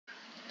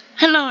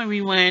Hello,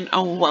 everyone,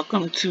 and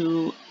welcome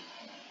to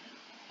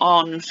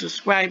all new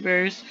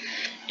subscribers.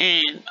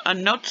 And a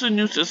note to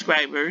new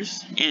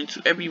subscribers and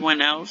to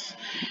everyone else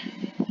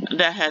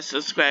that has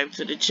subscribed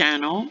to the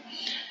channel.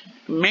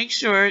 Make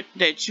sure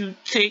that you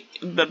tick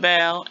the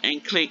bell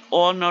and click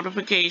all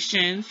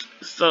notifications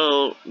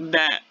so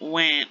that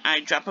when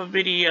I drop a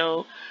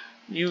video,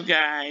 you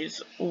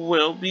guys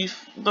will be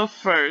the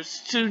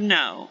first to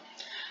know.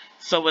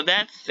 So with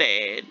that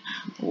said,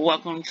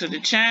 welcome to the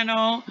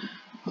channel.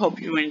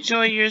 Hope you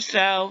enjoy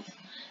yourself.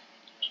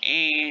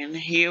 And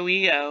here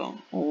we go.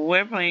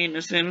 We're playing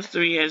The Sims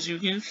 3, as you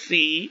can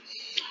see.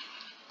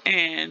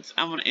 And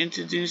I'm going to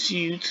introduce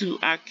you to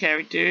our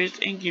characters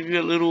and give you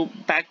a little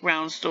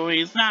background story.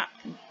 It's not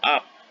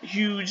a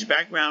huge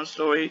background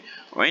story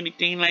or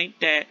anything like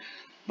that.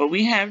 But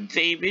we have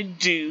David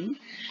Do.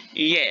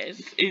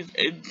 Yes,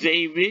 it's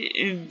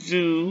David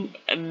Do.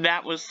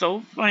 That was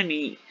so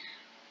funny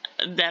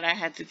that I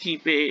had to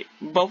keep it.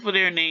 Both of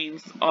their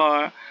names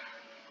are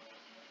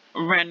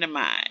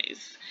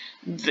randomized.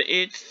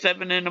 It's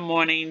 7 in the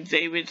morning.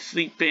 David's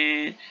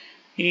sleeping.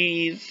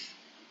 He's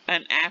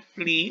an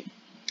athlete,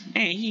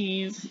 and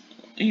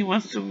he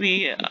wants to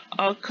be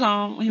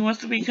he wants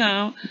to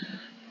become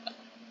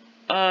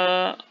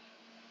a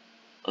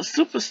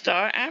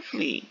superstar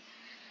athlete,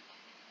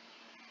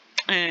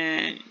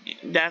 and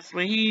that's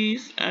what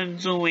he's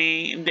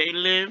doing. They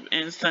live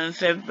in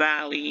Sunset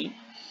Valley.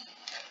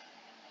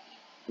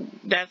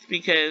 That's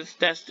because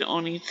that's the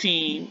only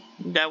team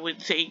that would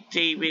take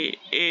David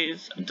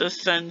is the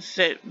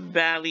Sunset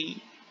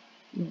Valley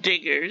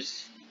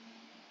Diggers.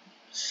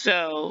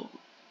 So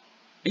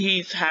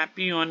he's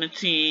happy on the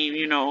team.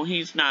 You know,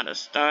 he's not a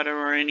starter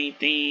or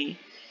anything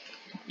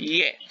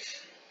yet.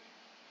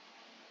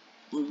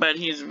 But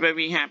he's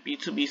very happy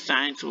to be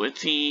signed to a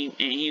team,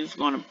 and he's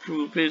going to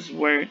prove his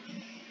worth.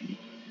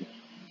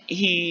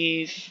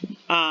 His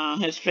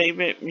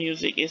favorite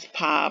music is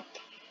pop.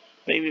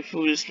 Favorite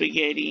food is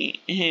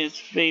spaghetti. His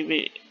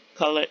favorite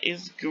color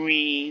is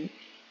green.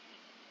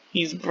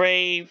 He's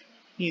brave.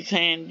 He's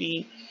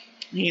handy.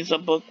 He's a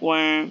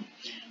bookworm.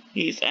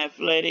 He's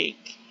athletic.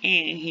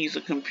 And he's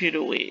a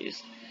computer whiz.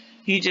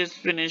 He just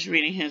finished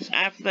reading his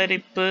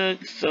athletic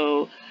book,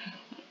 so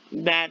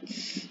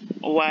that's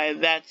why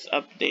that's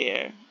up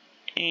there.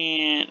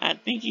 And I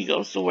think he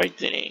goes to work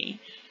today.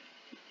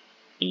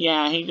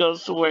 Yeah, he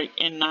goes to work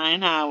in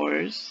 9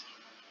 hours.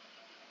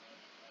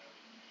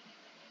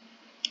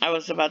 I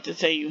was about to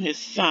tell you his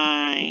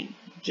sign,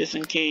 just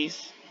in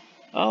case.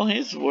 Oh,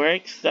 his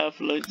work stuff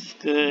looks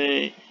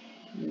good.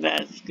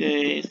 That's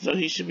good. So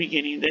he should be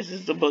getting, this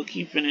is the book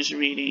he finished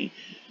reading.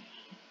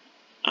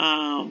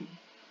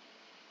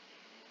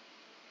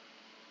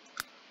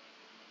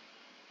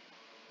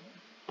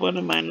 What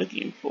am I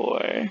looking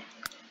for?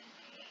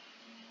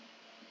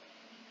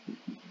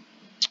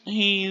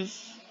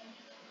 He's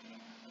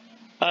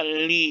a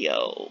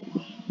Leo.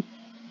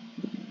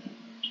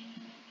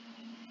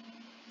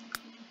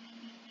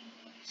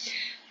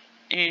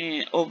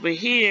 And over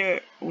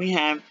here, we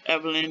have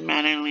Evelyn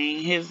Madeline,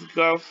 his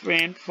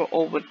girlfriend for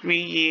over 3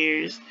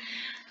 years.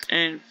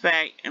 In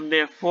fact, and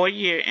their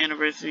 4-year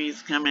anniversary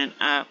is coming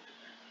up.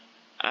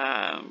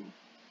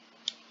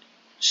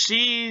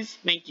 She's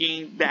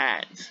thinking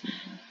that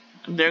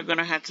they're going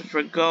to have to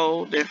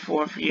forgo their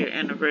 4th-year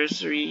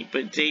anniversary,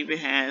 but David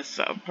has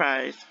a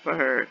surprise for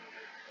her.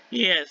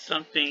 He has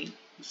something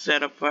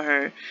set up for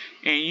her,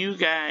 and you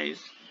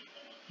guys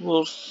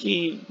will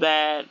see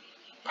that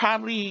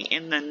probably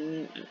in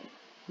the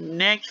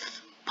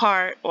next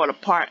part or the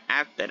part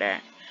after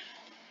that.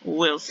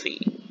 We'll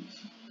see.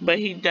 But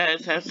he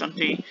does have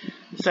something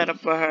set up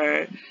for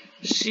her.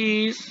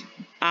 She's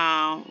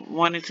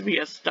wanting to be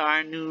a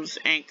star news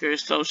anchor,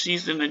 so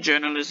she's in the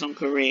journalism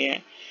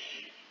career.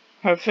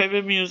 Her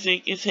favorite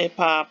music is hip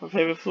hop. Her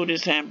favorite food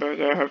is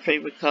hamburger. Her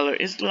favorite color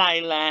is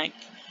lilac.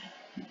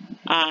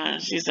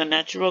 She's a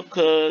natural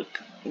cook,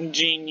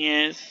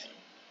 genius,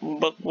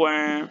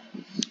 bookworm,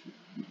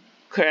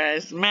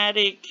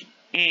 charismatic,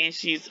 and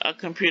she's a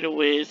computer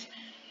whiz.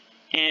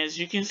 As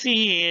you can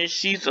see here,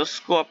 she's a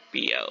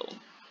Scorpio.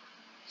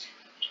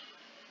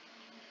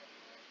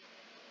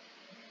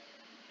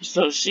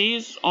 So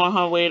she's on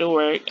her way to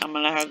work. I'm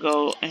going to let her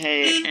go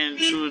ahead and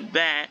do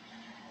that.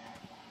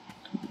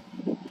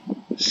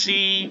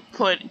 She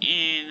put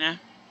in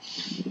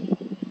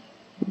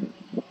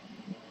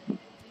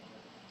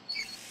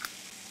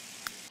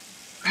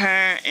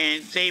her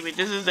and David.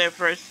 This is their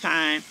first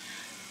time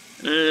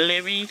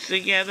living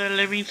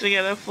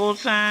together full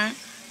time.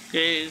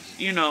 Because,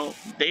 you know,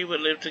 they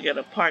would live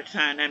together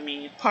part-time. That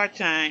means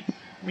part-time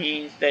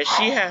means that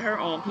she had her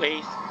own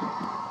place.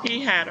 He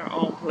had her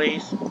own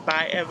place.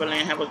 Bye,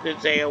 Evelyn. Have a good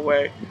day at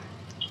work.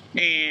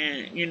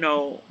 And, you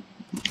know,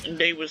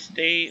 they would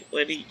stay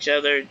with each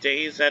other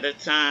days at a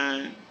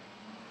time,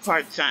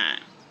 part-time.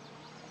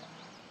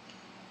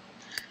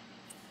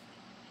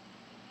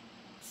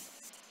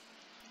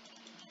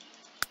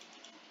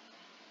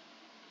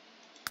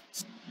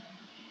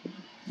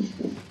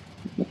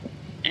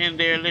 And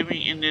they're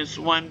living in this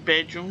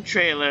 1-bedroom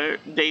trailer.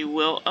 They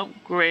will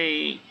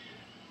upgrade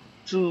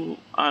to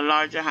a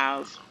larger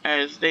house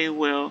as they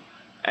will,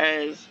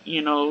 as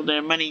you know,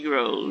 their money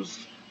grows.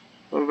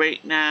 But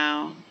right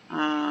now,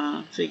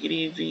 take it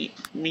easy.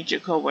 Meet your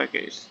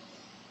coworkers.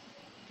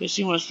 Because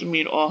she wants to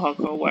meet all her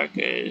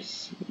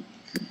coworkers.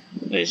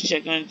 Let's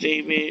check on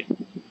David.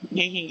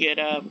 He can get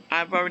up.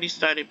 I've already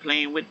started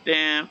playing with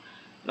them.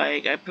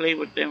 Like, I played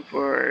with them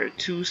for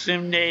 2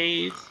 sim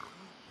days.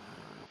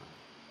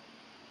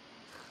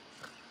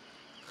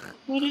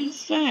 What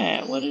is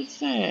that? What is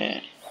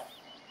that?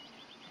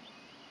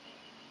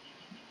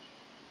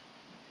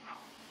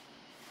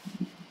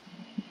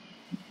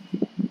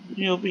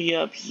 He'll be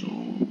up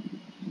soon.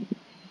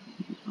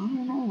 I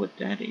don't know what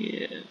that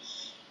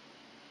is.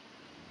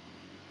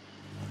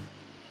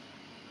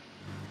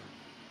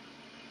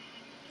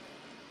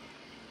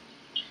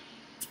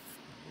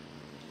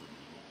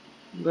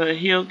 But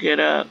he'll get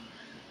up.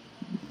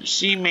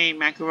 She made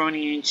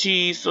macaroni and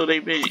cheese, so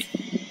they've been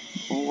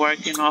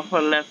working off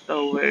her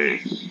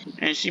leftovers.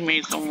 And she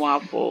made some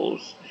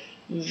waffles.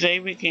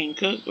 Xavier can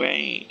cook,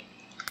 right?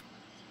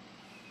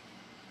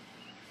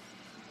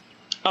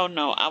 Oh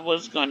no, I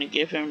was going to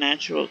give him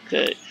natural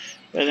cook,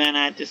 but then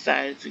I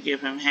decided to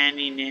give him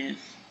handiness,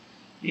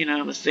 you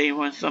know, to save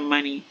on some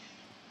money.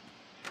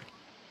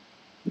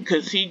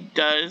 Because he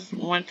does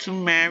want to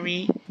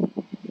marry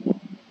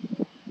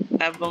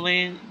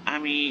Evelyn. I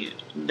mean,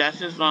 that's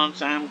his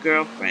long-term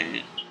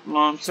girlfriend.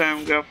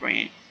 Long-term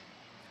girlfriend.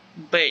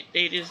 But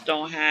they just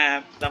don't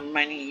have the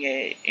money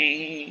yet.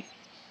 And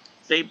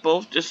they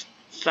both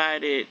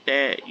decided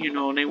that, you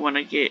know, they want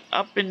to get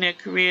up in their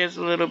careers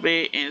a little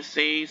bit and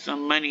save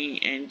some money.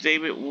 And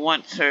David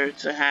wants her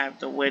to have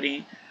the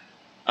wedding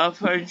of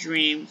her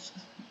dreams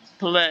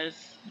plus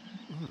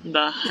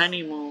the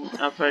honeymoon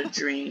of her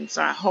dreams.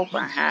 I hope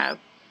I have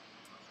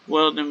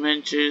World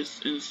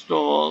Adventures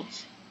installed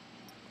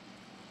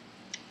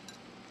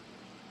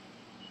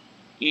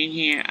in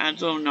here. I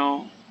don't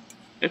know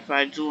if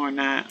I do or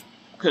not,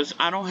 because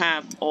I don't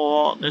have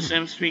all the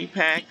Sims 3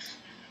 packs,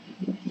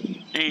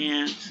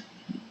 and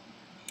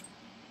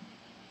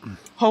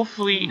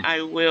hopefully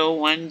I will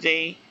one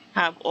day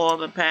have all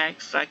the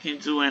packs so I can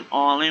do an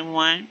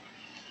all-in-one,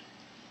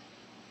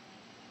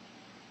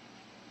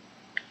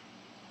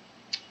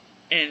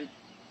 and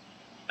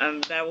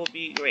that will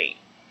be great.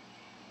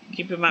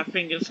 Keeping my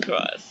fingers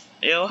crossed.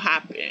 It'll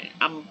happen.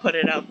 I'm gonna put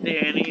it out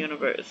there in the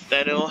universe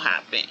that it'll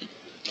happen.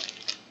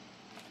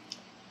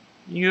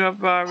 You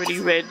have already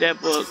read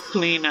that book,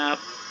 Clean Up,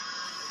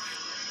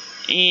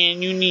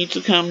 and you need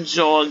to come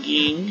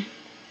jogging.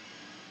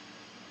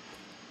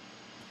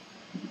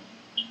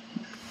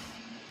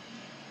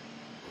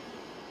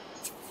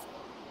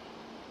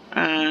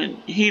 And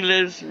he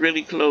lives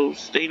really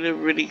close. They live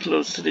really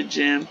close to the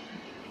gym,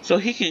 so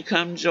he can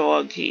come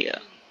jog here.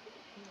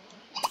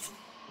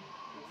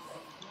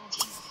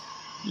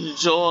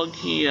 Jog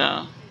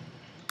here.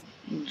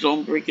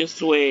 Don't break a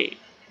sweat.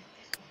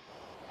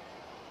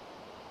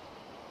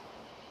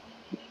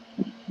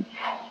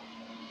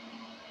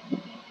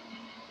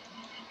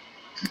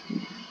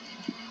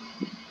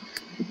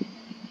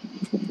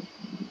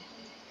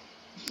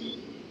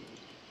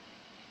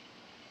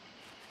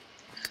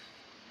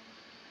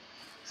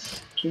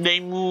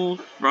 They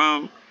moved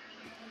from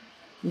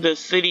the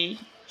city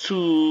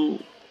to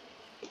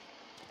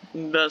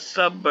the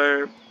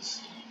suburbs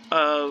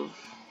of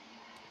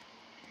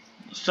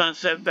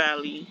Sunset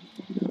Valley.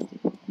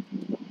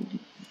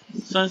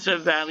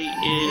 Sunset Valley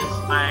is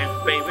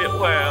my favorite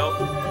world.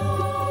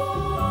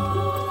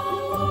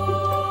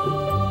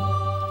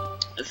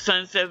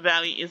 Sunset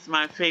Valley is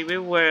my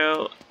favorite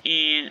world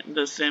in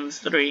The Sims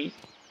 3.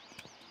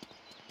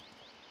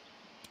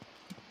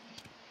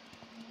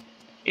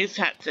 It's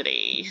hot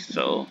today,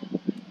 so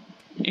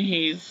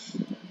he's,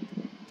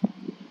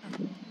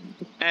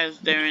 as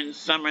they're in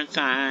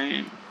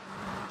summertime,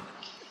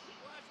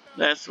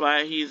 that's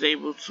why he's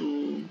able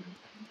to.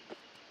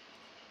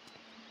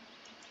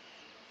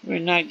 We're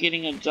not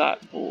getting a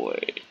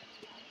dartboard.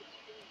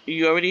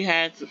 You already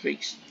had to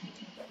fix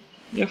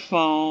your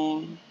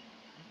phone.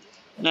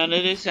 None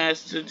of this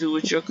has to do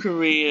with your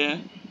career.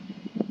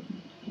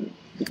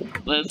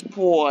 Let's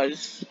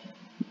pause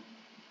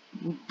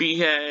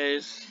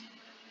because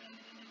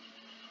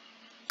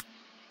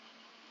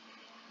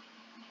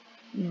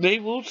they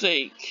will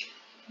take.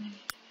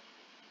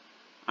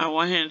 I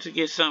want him to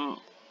get some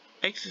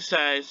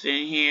exercise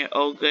in here.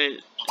 Oh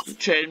good, the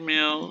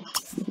treadmill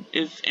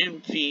is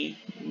empty.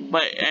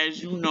 But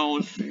as you know,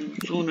 as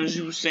soon as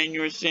you send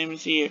your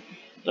Sims here,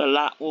 the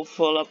lot will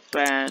fill up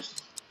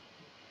fast.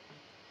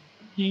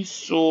 He's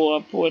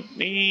sore, poor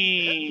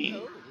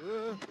thing.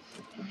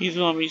 He's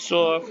gonna be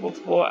sore for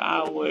 4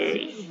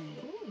 hours.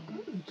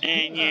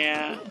 And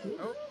yeah,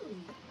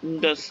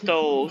 the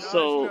stove.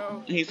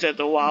 So he said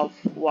the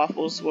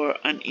waffles were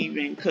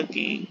uneven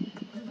cooking.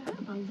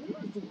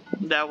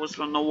 That was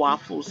from the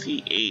waffles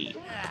he ate.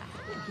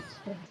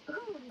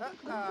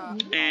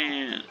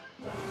 And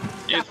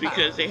it's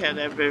because they had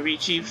that very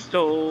cheap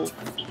stove.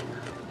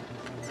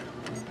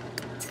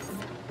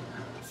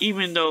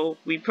 even though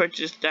we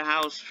purchased the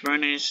house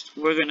furnished,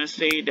 we're gonna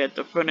say that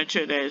the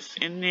furniture that's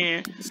in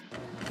there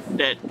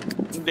that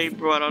they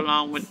brought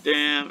along with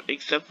them,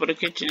 except for the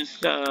kitchen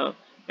stuff,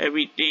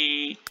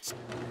 everything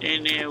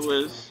in there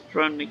was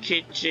from the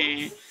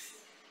kitchen,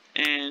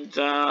 and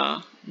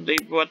they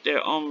brought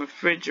their own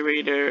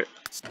refrigerator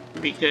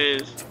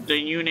because the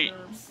unit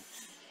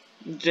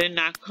did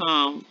not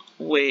come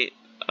with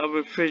a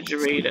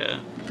refrigerator,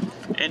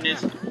 and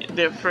it's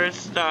their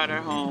first starter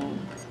home.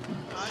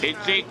 It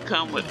did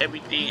come with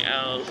everything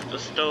else, the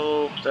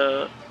stove,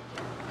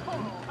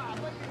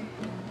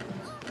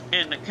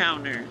 and the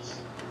counters.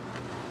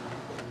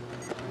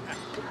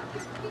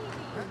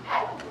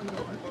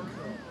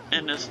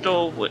 And the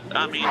stove would,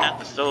 I mean not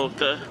the stove,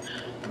 the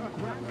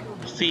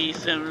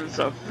seasons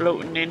are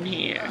floating in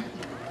here.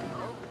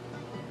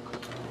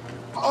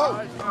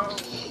 Oh.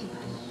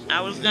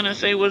 I was gonna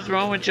say what's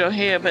wrong with your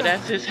hair, but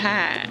that's his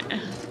hat.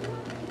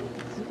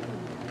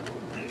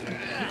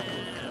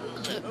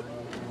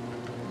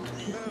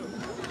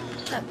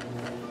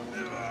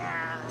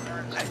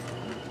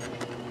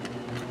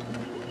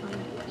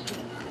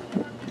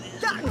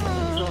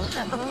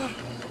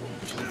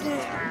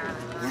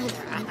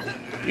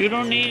 You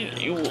don't need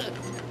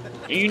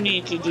you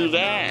need to do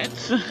that.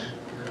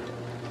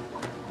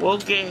 We'll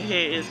get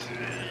his.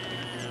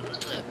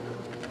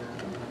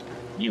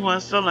 He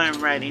wants to learn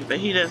writing, but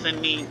he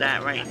doesn't need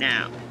that right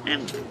now.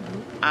 And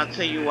I'll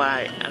tell you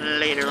why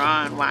later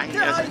on why he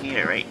doesn't need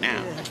it right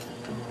now.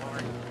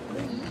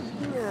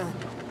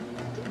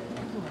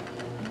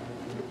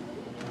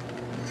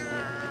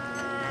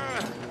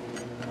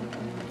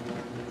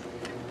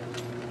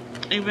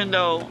 Even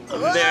though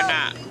they're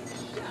not,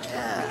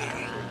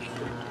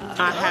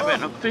 I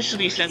haven't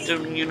officially sent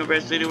them to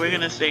university, we're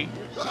gonna say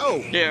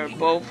they're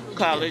both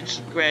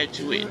college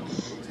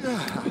graduates.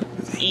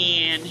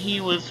 And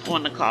he was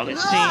on the college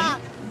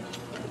team.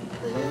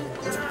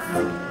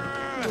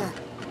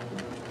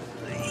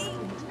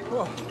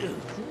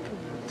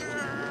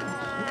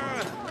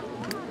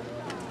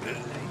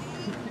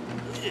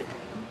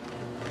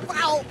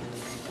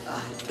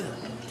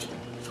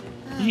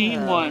 He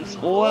wants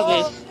all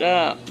this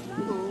stuff.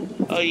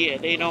 Oh yeah,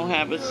 they don't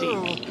have a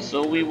TV,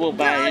 so we will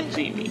buy a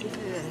TV.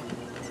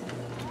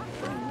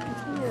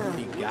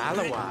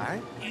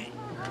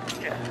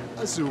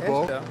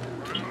 Azubo.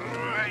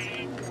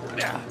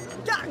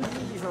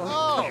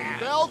 Oh,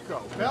 Belko.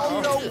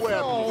 Belko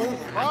Web.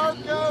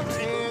 Marco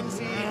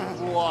Tansy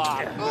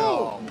Block.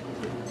 Oh.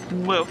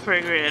 We'll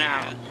figure it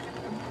out.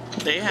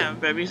 They have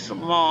very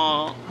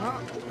small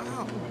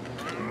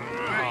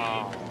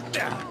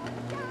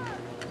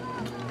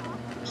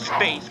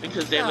space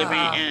because they're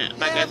living in,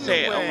 like I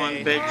said, a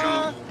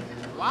one-bedroom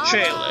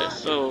trailer,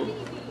 so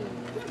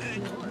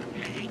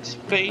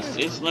space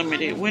is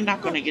limited. We're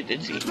not going to get the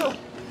TV.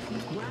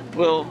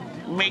 We'll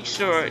make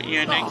sure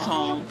your next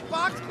home,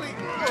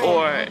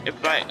 or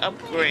if I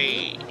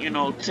upgrade, you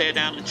know, tear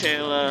down the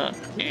trailer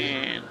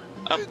and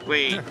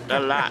upgrade the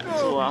lot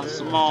to a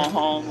small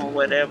home or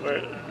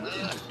whatever,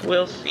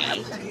 we'll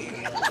see.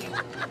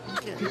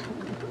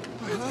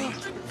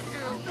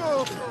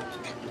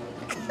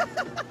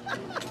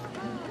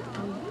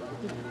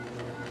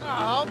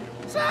 Oh,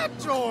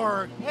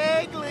 Sator,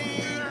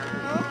 Hagley.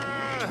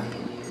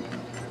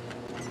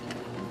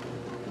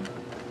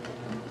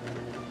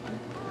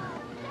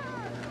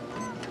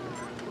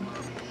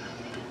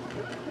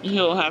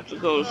 He'll have to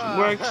go to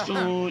work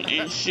soon,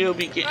 and she'll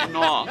be getting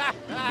off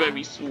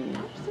very soon.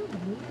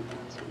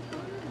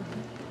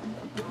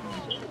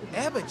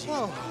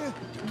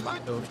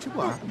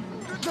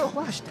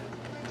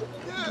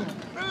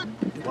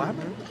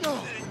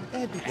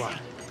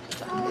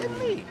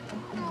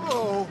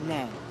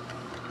 Now,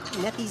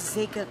 Lepi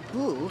Zeka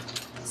Bu,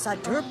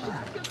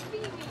 Sadurpa,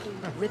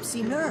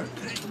 Ripsy Nerve,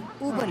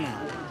 Ubana.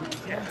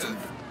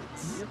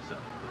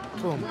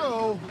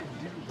 No.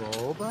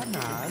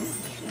 Bobanan.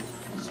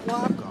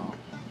 Swabgo.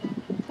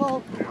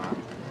 Boba.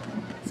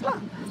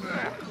 Swab.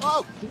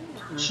 Oh.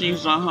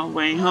 She's on her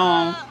way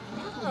home,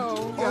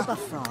 Boba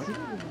Frog,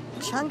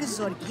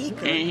 Changasor Geeka.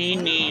 and he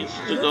needs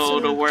to go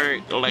to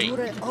work late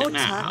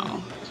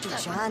now.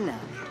 Jana.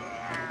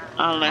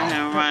 I'll let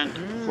him run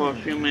for a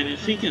few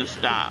minutes. He can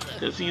stop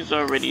because he's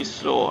already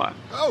sore,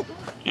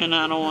 and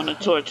I don't want to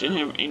torture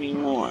him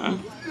anymore.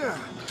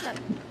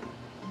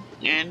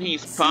 And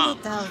he's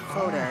pumped.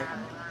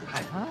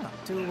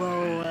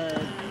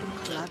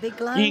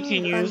 He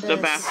can use the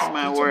bathroom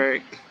at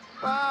work,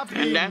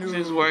 and that's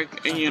his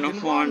work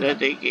uniform that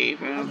they gave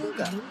him.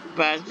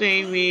 Bye,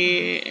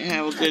 Xavier.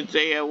 Have a good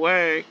day at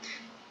work.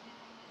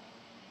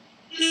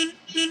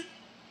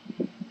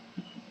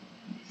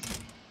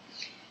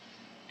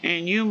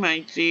 And you, my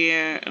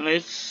dear,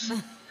 let's,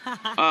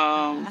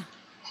 no,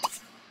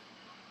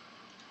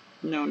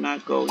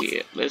 not go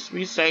yet. Let's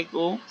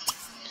recycle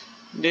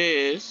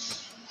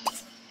this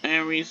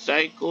and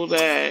recycle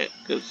that,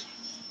 because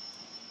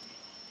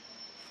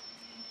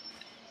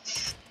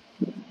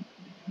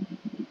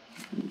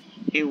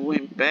it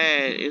went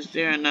bad. Is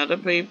there another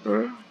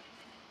paper?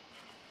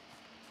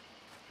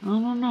 I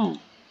don't know.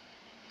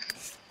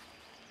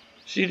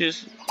 She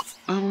just,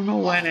 I don't know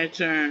why that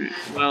turned.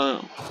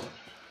 Well,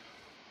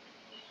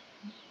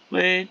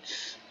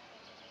 let's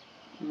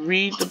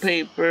read the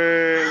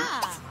paper.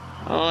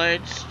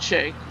 Let's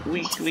check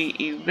weekly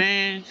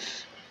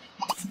events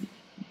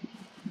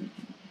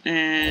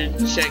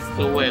and check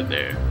the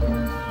weather.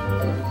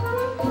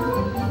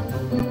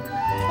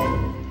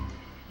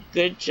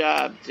 Good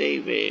job,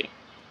 David.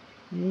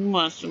 You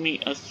must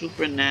meet a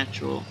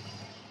supernatural.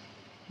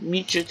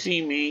 Meet your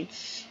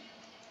teammates.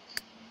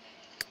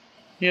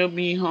 He'll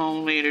be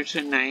home later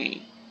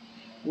tonight.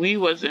 We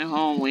wasn't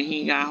home when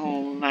he got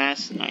home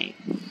last night.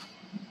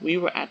 We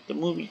were at the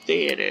movie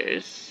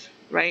theaters.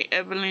 Right,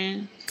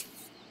 Evelyn?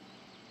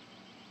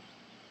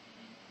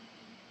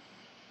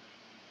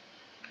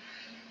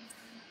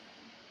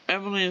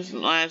 Evelyn's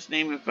last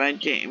name, if I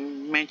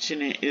didn't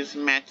mention it, is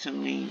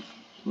Mattingly.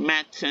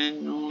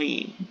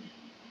 Mattingly.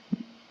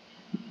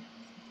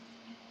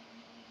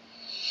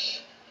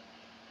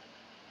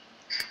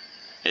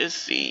 Let's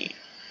see.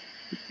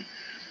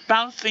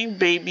 Bouncing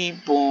baby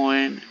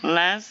born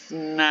last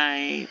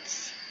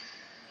night.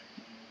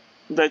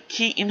 The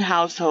Keaton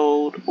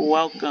household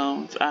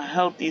welcomes a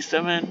healthy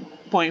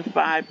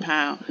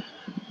 7.5-pound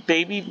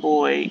baby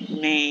boy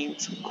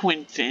named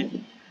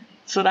Quentin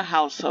to the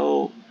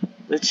household.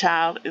 The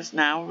child is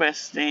now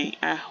resting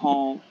at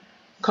home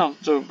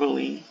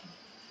comfortably.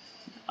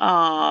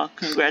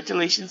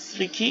 Congratulations to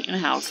the Keaton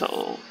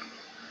household.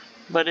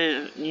 But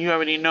you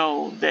already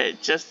know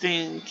that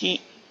Justine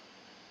Keaton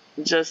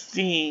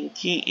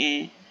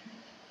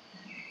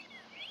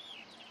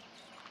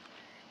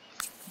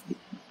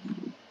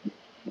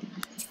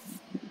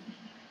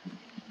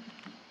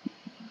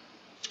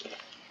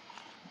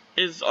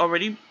is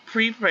already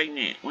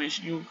pre-pregnant when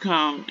you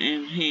come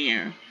in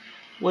here.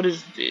 What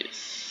is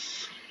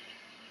this?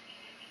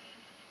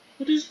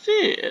 What is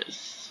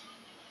this?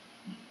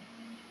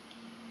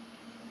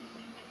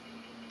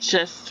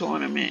 Chess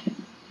tournament.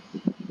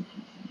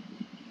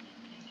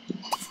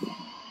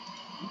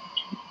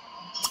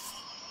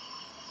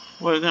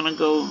 We're gonna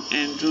go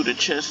and do the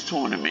chess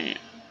tournament.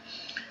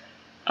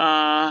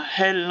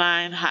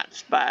 Headline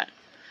hotspot.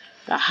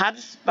 The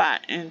hottest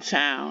spot in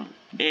town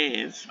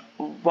is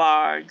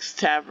Varg's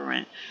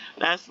Tavern.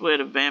 That's where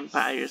the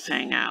vampires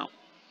hang out.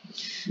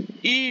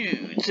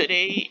 Ew,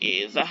 today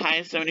is a high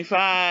of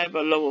 75,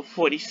 a low of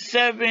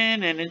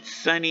 47, and it's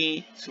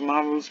sunny.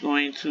 Tomorrow's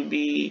going to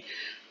be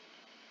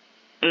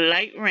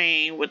light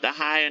rain with a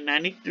high of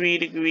 93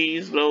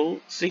 degrees, low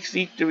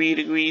 63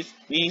 degrees.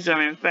 These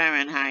are in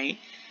Fahrenheit.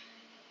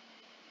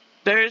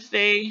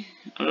 Thursday,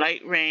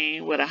 light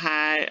rain with a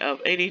high of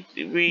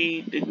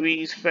 83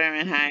 degrees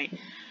Fahrenheit.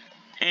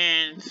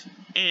 And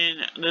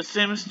in The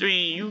Sims 3,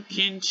 you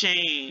can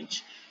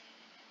change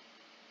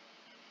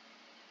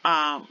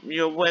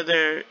your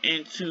weather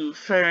into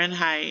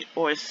Fahrenheit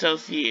or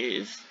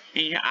Celsius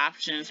in your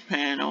options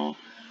panel,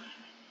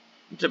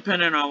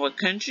 depending on what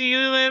country you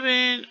live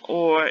in,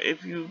 or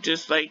if you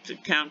just like to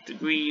count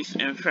degrees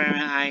in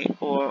Fahrenheit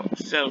or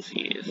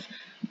Celsius.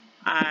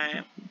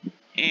 I'm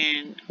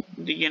in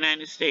the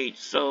United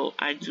States, so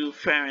I do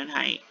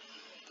Fahrenheit.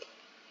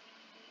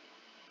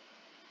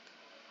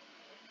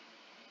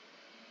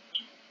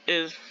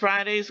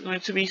 Friday is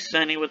going to be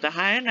sunny with a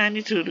high of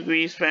 92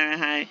 degrees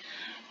Fahrenheit,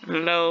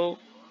 low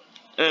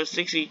of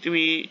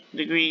 63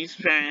 degrees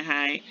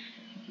Fahrenheit.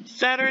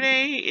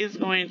 Saturday is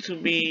going to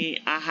be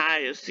a high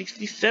of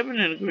 67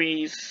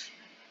 degrees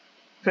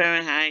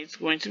Fahrenheit. It's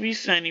going to be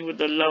sunny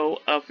with a low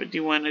of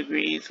 51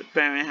 degrees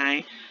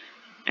Fahrenheit.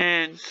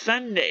 And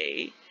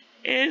Sunday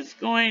is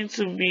going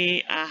to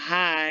be a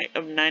high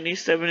of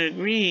 97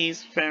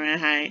 degrees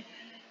Fahrenheit.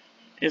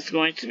 It's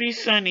going to be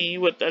sunny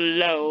with a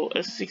low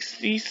of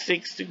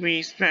 66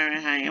 degrees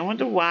Fahrenheit. I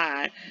wonder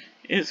why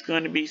it's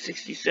going to be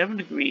 67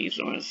 degrees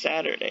on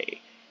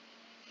Saturday.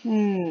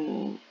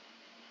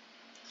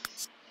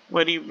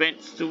 What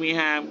events do we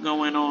have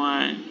going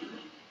on?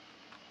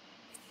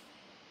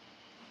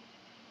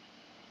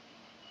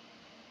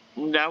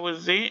 That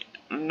was it?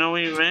 No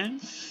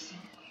events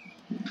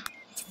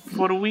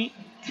for the week?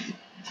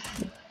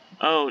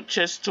 Oh,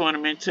 chess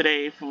tournament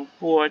today from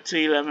 4 to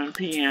 11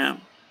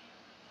 p.m.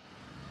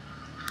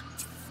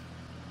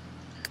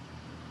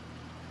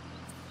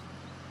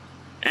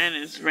 And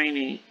it's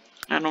raining.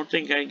 I don't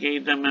think I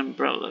gave them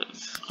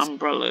umbrellas.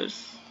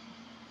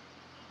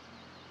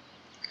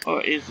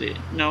 Or is it?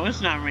 No,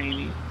 it's not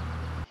raining.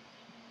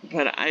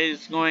 But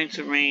it's going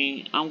to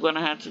rain. I'm going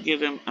to have to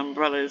give them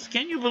umbrellas.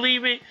 Can you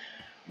believe it?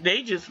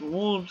 They just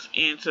moved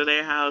into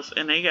their house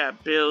and they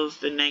got bills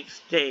the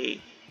next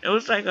day. It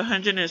was like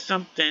 $100 and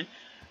something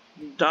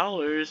in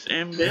bills.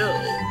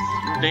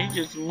 They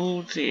just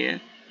moved here.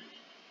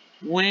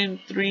 Win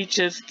 3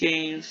 chess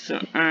games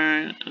to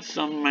earn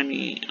some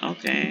money.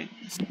 Okay.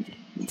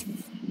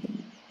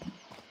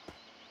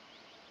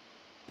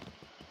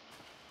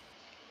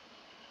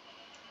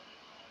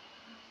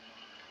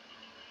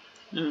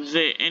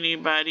 Did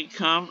anybody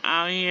come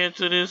out here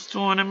to this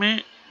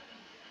tournament?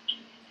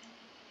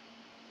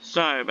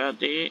 Sorry about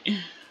that.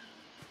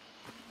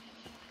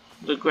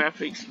 The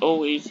graphics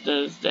always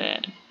does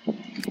that.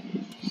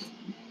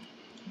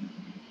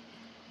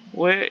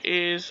 Where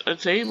is a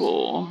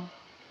table?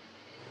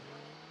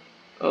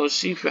 Oh,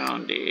 she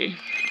found it.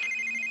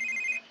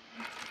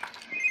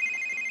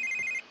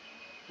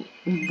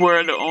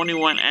 We're the only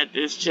one at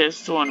this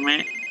chess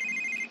tournament.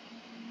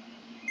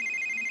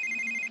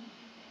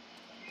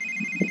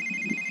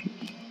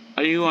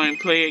 Are you going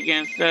to play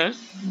against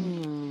us?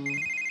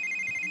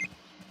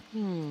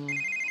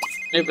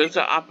 If it's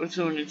an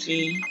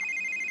opportunity.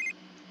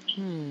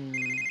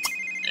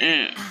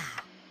 Yeah.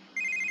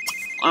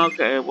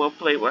 Okay, we'll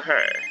play with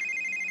her.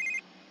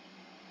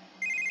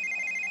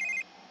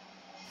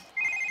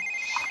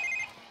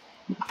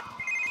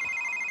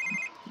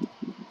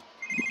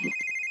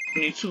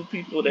 Only 2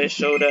 people that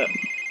showed up.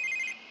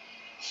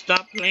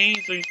 Stop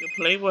playing so you can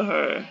play with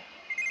her.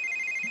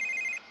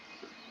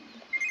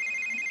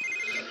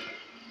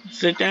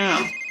 Sit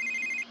down.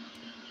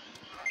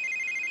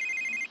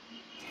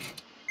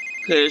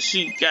 Because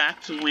she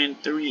got to win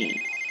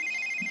 3.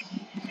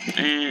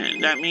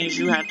 And that means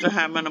you have to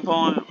have an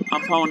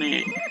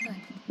opponent.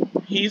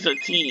 He's a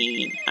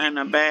teen, and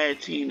a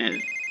bad teen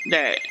is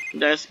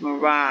that's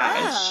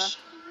Mirage.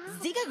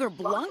 Ziga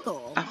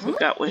Blanco. I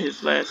forgot what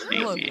his last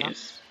name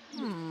is.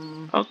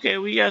 Okay,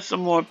 we got some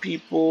more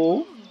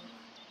people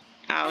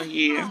out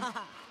here.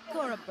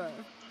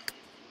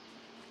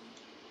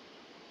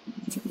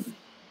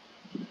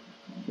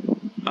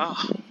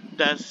 Oh,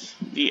 that's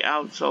the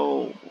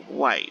Alto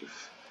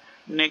wife.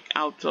 Nick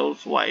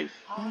Alto's wife.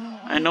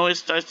 I know it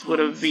starts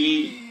with a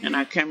V, and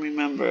I can't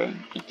remember.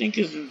 I think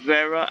it's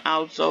Vera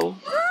Alto.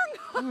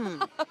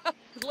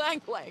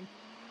 Clang clang.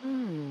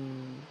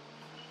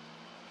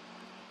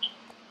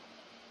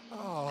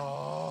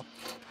 Oh.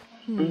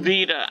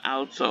 Vita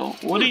Alto.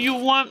 What do you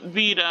want,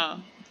 Vita?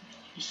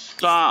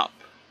 Stop.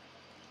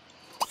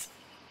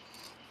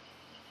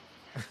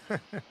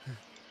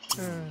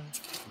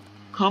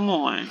 Come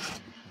on.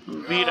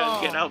 Vita,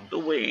 get out the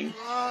way.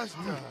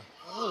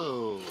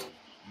 Oh.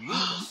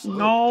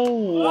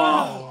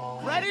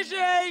 No. Ready,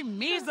 Jay?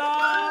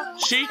 Misa.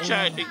 She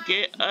tried to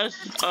get us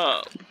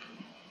up.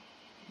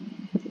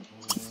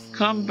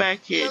 Come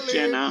back here,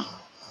 Jenna.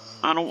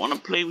 I don't want to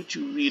play with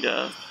you,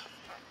 Vita.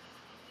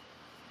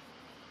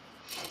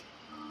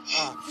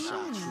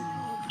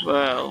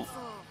 Well,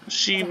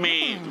 she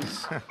made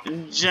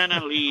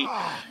Jenna leave.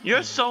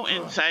 You're so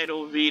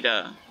entitled,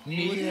 Vita.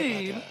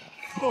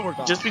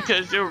 Just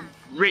because you're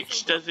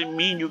rich doesn't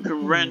mean you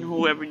can run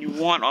whoever you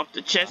want off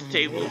the chess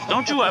tables.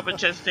 Don't you have a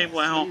chess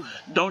table at home?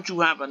 Don't you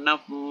have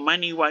enough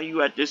money while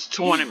you at this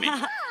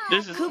tournament?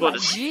 This is for the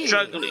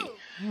struggling.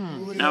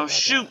 Now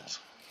shoot.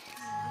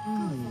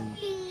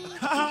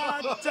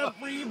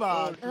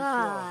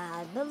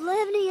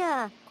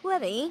 Bolivia.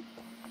 Quibby.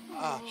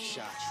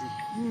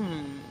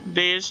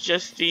 There's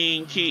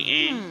Justine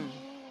Keaton.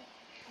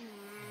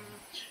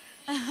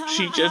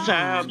 She just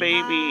had her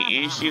baby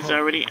and she's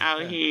already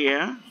out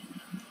here.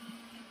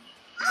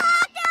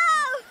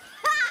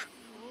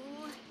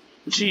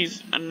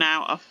 She's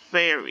now a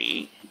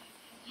fairy.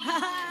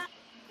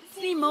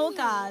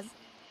 Simokas.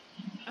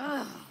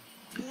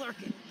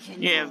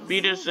 Yeah,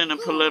 Vita's in a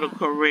political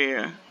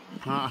career.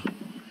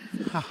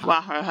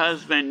 While her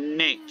husband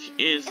Nick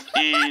is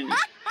in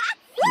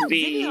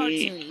the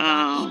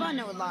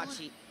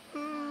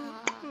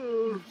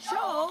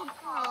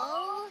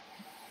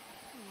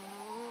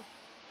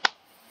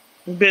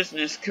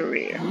business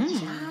career.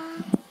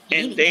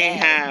 And they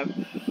have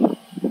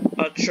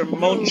a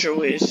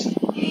tumultuous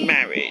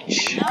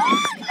marriage.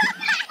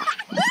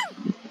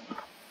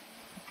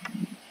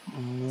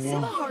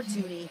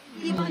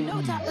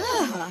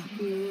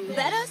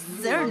 Better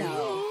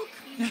Cerno.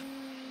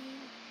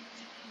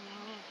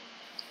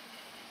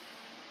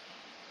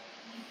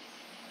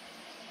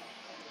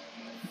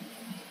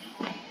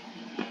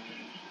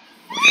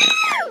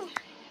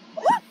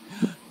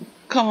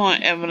 Come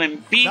on,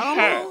 Evelyn, beat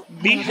her.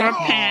 Beat her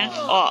pants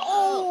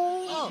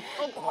off.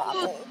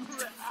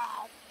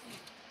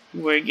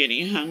 We're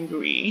getting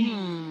hungry.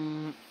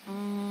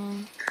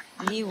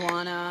 You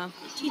wanna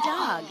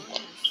T-dog.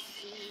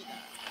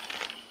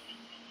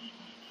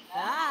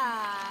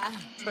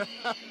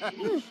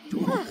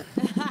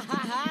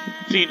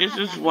 See, this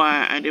is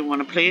why I didn't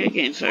want to play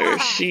against her.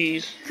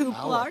 She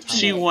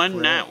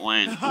won that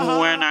one.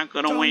 We're not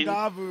gonna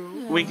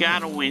win. We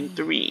gotta win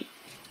 3.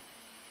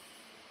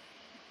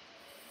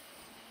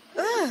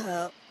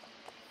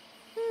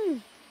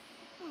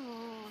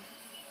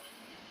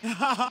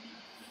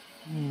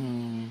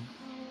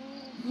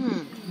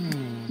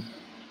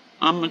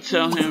 I'm gonna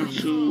tell him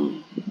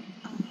to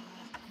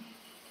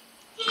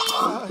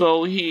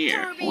go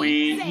here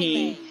when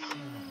he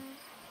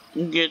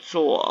gets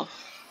off.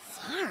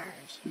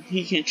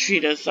 He can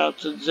treat us out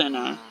to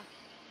dinner.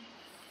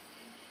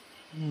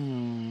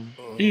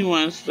 He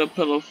wants the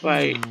pillow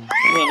fight.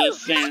 Well,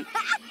 listen,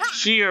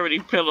 she already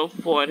pillow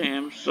fought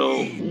him,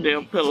 so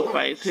they'll pillow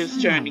fight. It's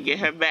his turn to get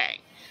her back.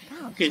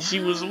 Because she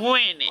was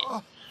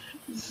winning.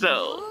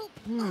 So,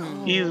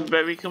 he's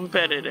very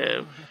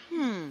competitive.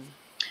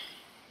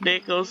 There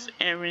goes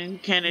Erin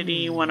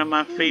Kennedy, one of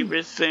my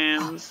favorite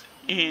Sims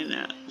in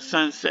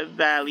Sunset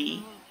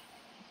Valley.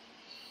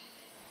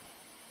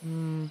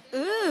 Ooh.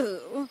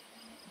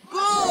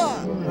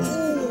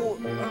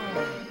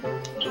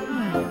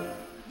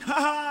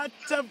 Haha,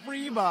 it's a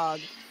free bug.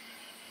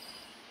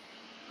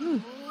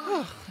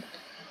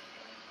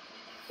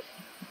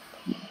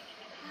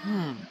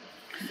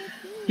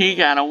 He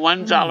got a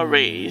 $1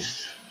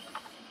 raise.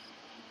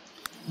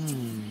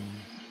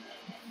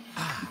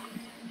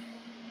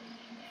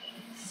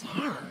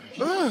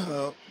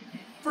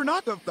 For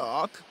not of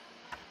talk.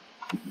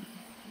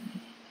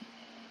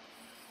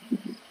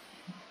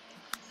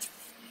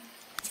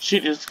 She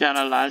just got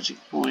a logic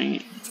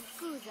point.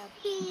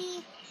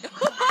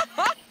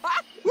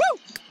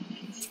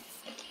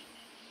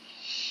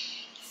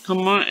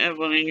 Come on,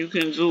 Evelyn, you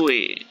can do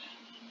it.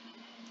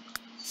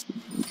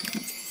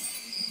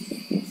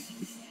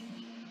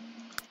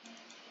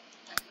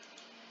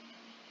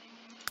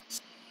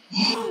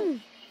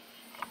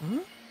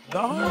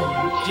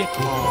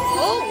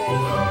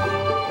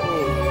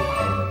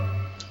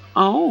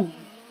 Oh.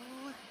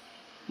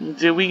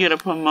 Did we get a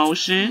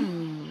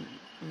promotion?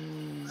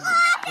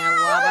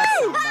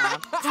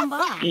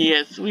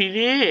 Yes, we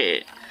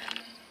did.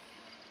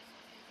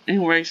 He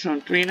works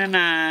from 3 to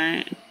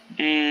 9,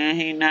 and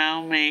he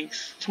now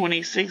makes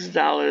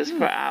 $26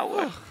 per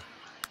hour.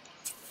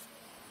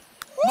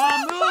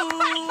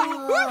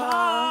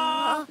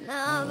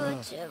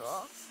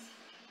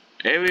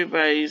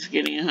 Everybody's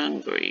getting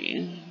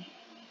hungry.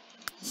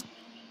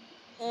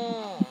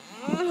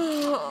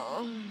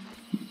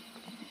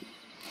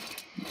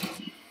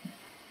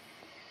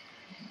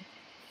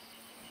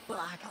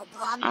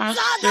 I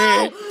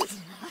said,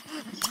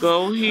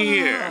 go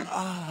here.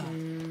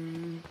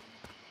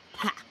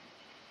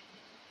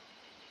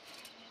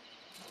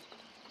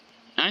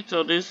 I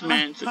told this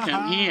man to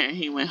come here, and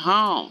he went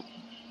home.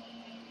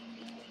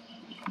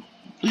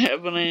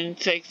 Evelyn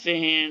texted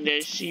him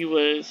that she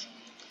was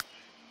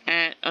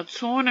at a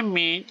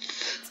tournament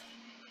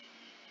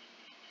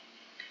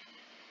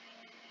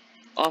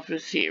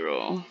Office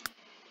Hero.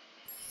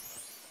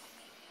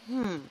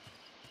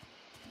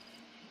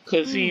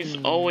 Cause he's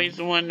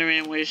always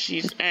wondering where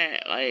she's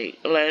at. Like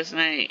last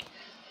night,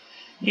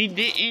 he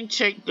didn't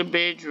check the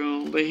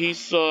bedroom, but he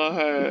saw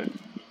her.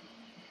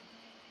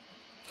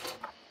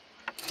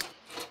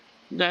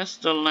 That's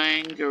the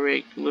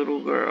Langerick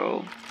little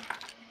girl.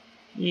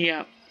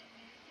 Yep,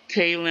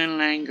 Kaylin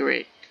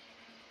Langerick.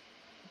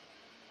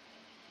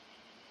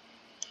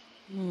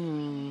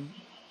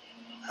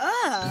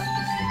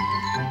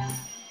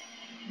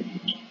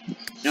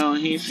 Oh,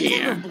 he's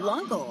here.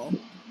 Blanco.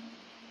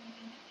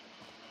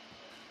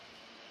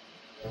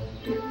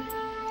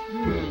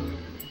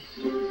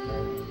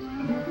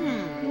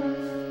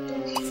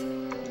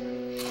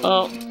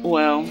 Oh,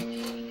 well.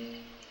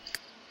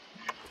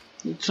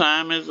 The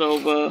time is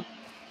over.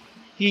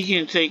 He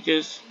can take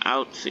us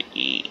out to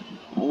eat.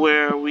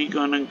 Where are we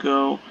gonna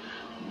go?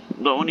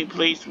 The only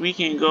place we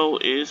can go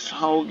is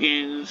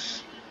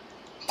Hogan's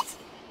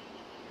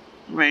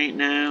right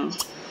now.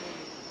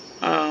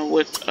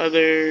 With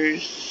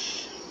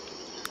others.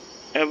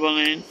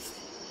 Evelyn.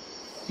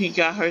 He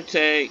got her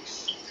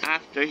text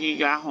after he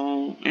got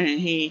home, and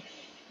he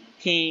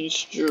came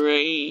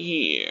straight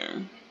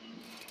here.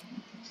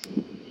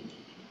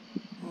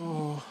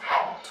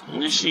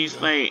 And she's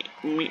like,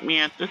 meet me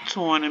at the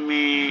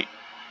tournament.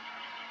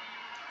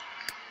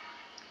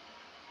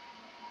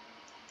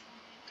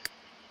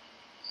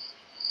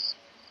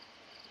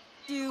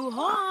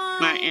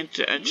 I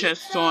enter a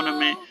chess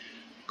tournament.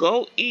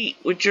 Go eat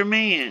with your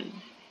man.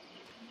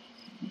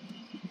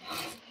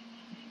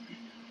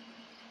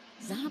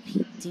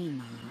 Zapi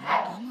Dima,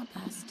 Ama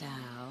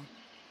Pastel,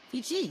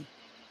 Fiji.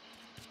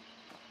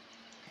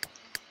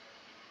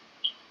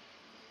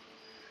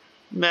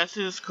 That's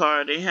his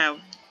car.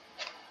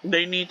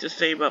 They need to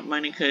save up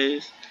money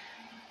because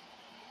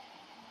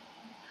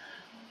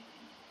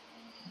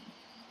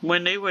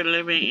when they were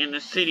living in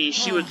the city,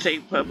 she would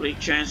take public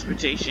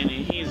transportation,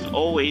 and he's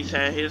always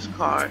had his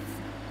car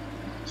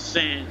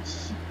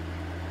since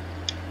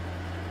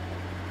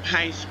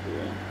high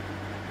school.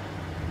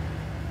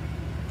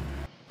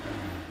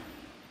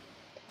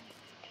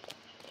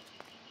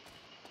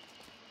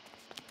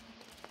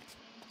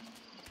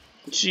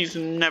 She's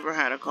never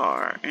had a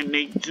car, and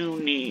they do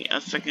need a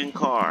second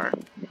car.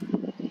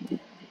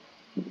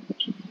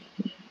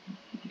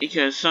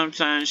 Because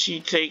sometimes she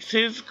takes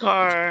his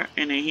car,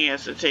 and then he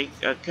has to take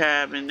a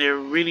cab, and they're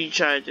really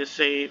trying to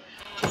save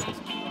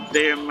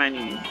their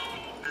money.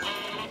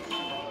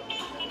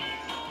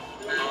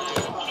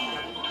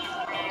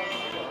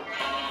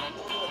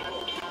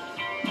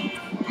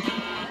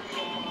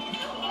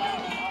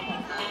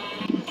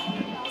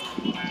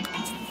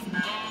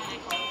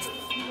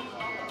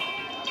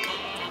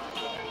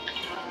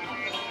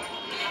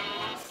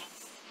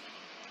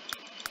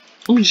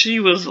 She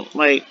was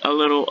like a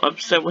little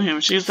upset with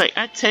him. She was like,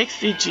 I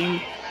texted you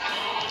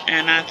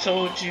and I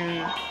told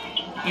you,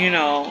 you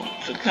know,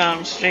 to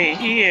come straight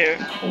here.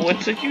 What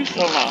took you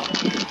so long?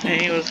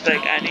 And he was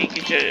like, I didn't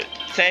get your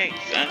text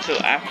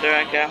until after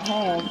I got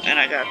home and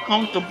I got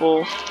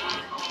comfortable,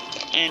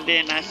 and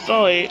then I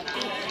saw it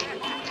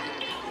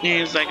And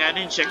he's like, I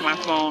didn't check my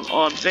phone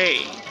all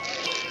day.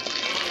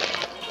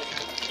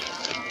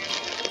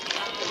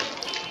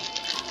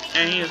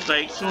 And he was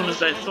like, as soon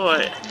as I saw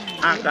it,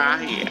 I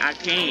got here. I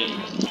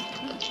came.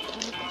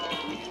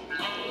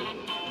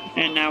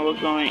 And now we're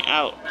going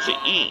out to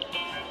eat.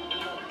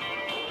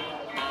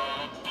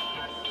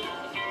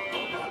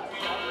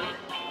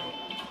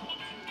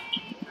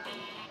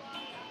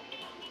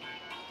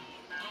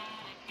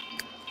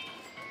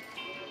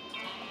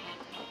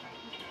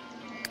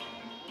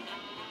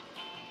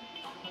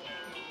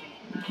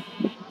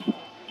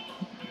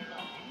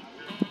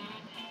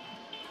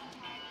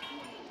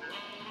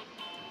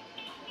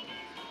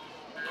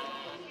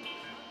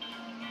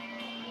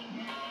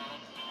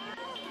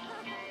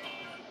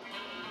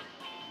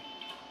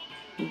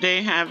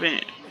 They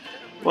haven't,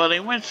 well, they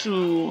went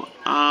to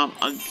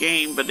a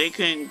game, but they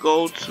couldn't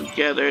go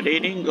together. They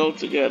didn't go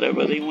together,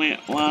 but they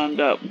wound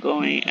up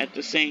going at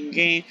the same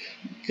game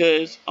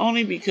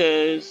only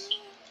because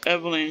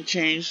Evelyn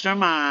changed her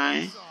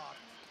mind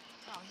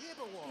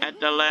at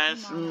the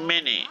last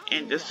minute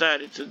and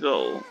decided to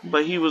go,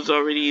 but he was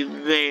already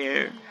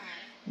there.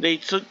 They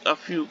took a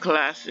few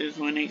classes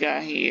when they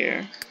got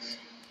here.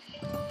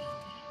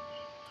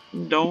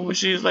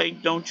 She's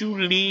like, don't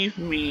you leave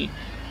me.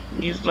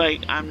 He's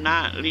like, I'm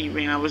not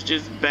leaving. I was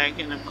just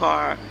backing the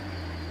car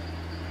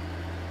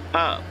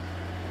up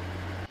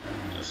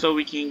so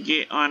we can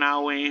get on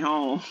our way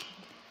home.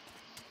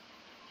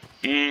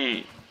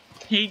 And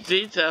he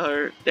did tell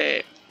her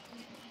that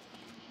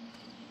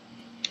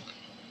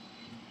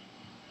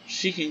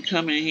she can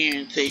come in here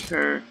and take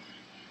her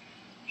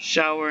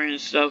shower and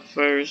stuff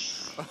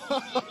first.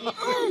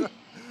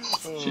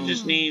 She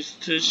just needs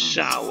to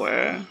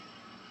shower.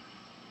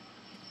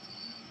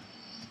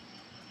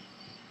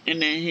 And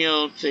then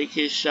he'll take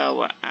his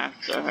shower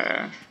after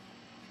her.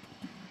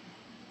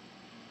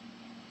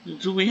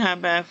 Do we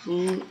have bad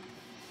food?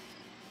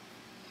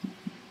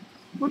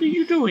 What are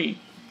you doing?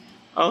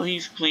 Oh,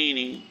 he's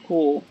cleaning.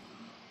 Cool.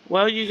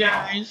 Well, you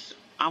guys,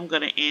 I'm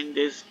going to end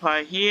this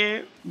part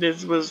here.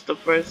 This was the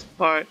first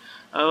part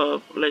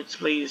of Let's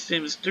Play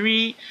Sims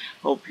 3.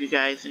 Hope you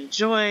guys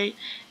enjoy.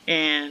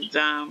 And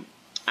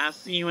I'll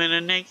see you in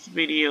the next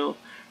video.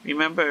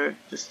 Remember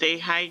to stay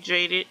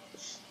hydrated,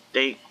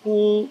 stay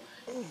cool,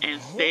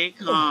 and stay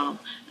calm.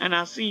 And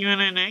I'll see you in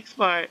the next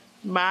part.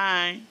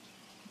 Bye.